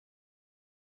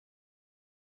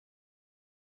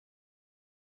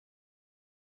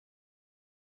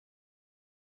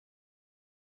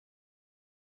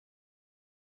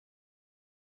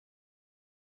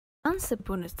Once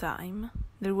upon a time,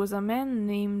 there was a man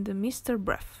named Mr.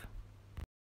 Breath.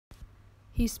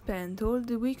 He spent all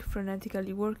the week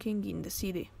frenetically working in the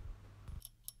city.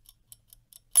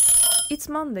 It's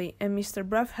Monday and Mr.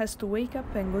 Breath has to wake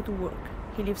up and go to work.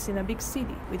 He lives in a big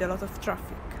city with a lot of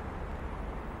traffic.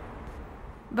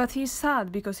 But he's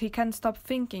sad because he can't stop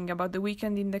thinking about the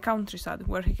weekend in the countryside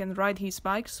where he can ride his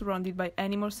bike surrounded by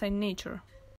animals and nature.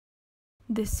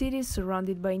 The city is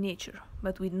surrounded by nature,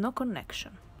 but with no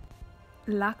connection.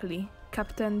 Luckily,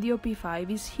 Captain DOP 5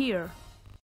 is here.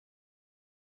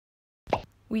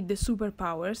 With the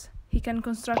superpowers, he can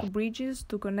construct bridges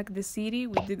to connect the city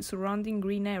with the surrounding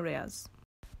green areas.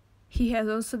 He has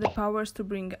also the powers to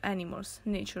bring animals,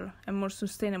 nature, and more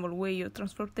sustainable way of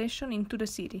transportation into the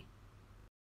city.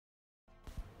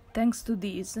 Thanks to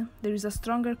this, there is a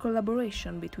stronger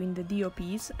collaboration between the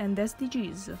DOPs and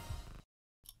SDGs.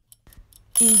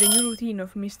 In the new routine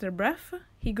of Mr. Breath,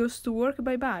 he goes to work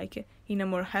by bike in a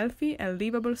more healthy and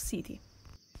livable city.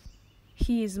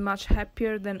 He is much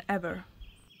happier than ever.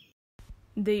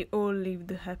 They all lived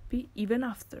happy even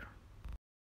after.